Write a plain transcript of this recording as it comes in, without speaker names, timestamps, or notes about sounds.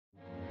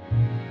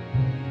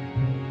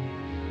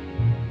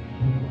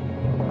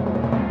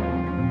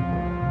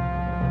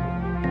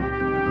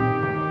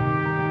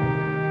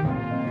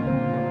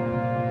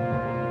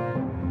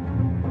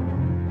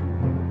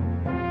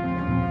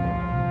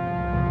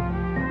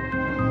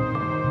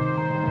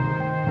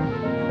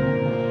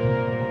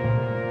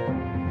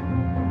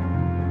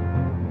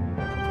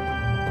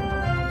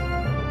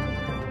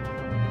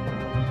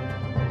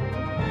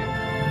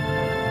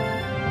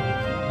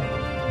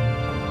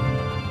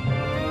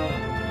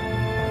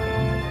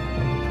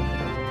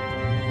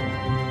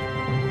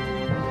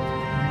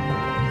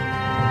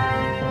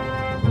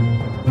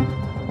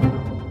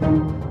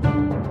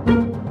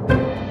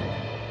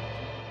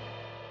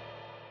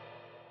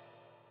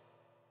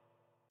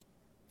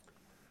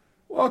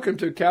Welcome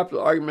to Capital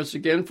Arguments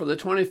again for the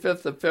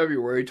 25th of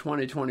February,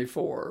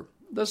 2024.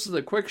 This is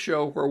a quick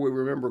show where we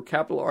remember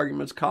Capital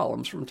Arguments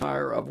columns from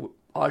Tire of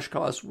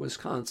Oshkosh,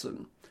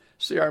 Wisconsin.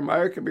 C.R.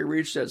 Meyer can be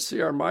reached at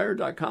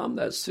crmeyer.com,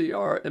 that's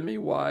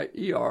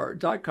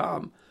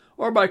crmeyer.com,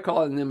 or by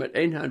calling them at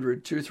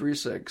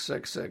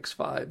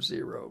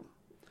 800-236-6650.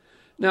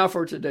 Now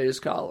for today's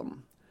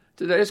column.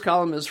 Today's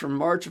column is from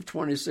March of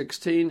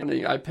 2016,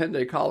 and I penned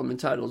a column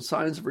entitled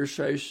Signs of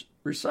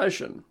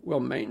Recession, Will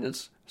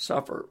Maintenance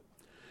Suffer?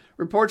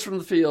 Reports from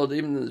the field,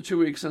 even in the 2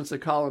 weeks since the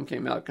column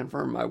came out,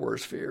 confirm my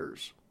worst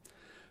fears.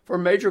 For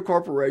major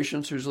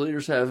corporations whose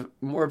leaders have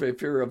more of a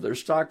fear of their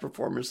stock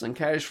performance than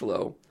cash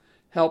flow,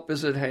 help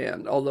is at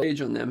hand, although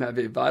each of them have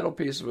a vital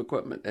piece of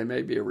equipment. It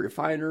may be a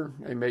refiner,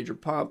 a major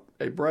pump,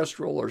 a breast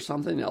roll, or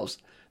something else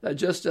that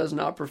just does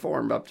not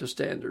perform up to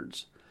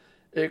standards.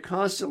 It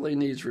constantly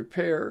needs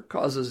repair,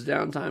 causes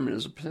downtime, and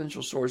is a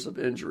potential source of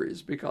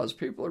injuries because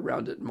people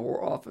around it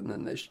more often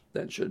than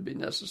should be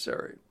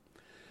necessary.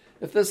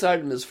 If this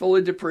item is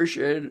fully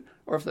depreciated,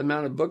 or if the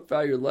amount of book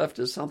value left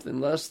is something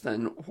less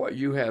than what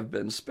you have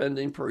been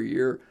spending per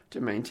year to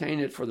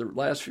maintain it for the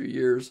last few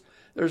years,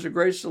 there's a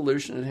great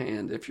solution at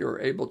hand if you're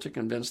able to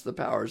convince the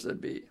powers that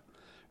be.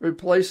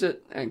 Replace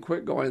it and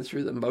quit going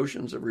through the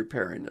motions of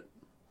repairing it.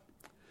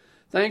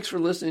 Thanks for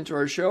listening to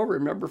our show.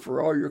 Remember,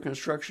 for all your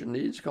construction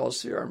needs, call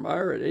C.R.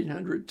 Meyer at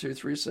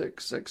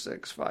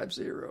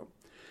 800-236-6650.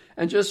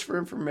 And just for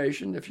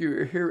information, if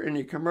you hear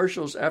any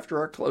commercials after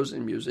our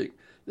closing music,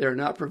 they are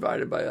not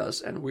provided by us,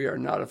 and we are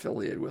not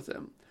affiliated with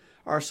them.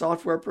 Our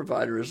software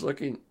provider is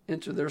looking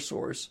into their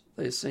source.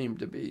 They seem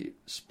to be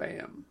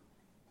spam.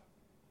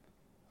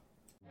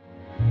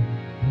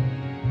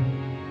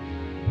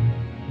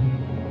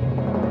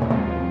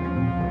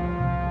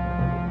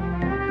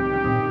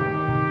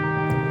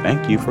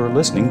 Thank you for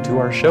listening to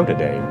our show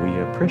today. We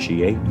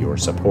appreciate your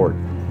support.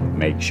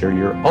 Make sure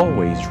you're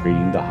always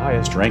reading the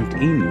highest-ranked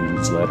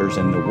e-newsletters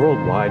in the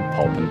worldwide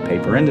pulp and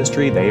paper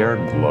industry. They are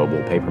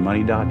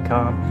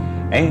globalpapermoney.com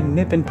and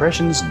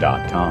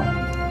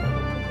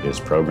nipimpressions.com. This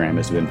program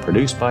has been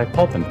produced by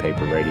Pulp and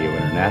Paper Radio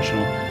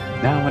International,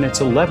 now in its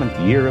 11th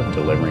year of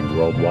delivering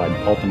worldwide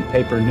pulp and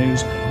paper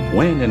news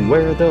when and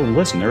where the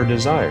listener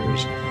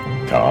desires.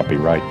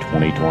 Copyright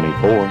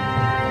 2024.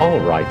 All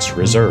rights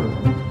reserved.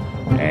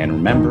 And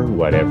remember,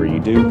 whatever you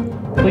do,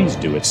 please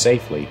do it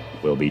safely.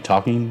 We'll be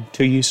talking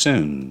to you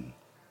soon.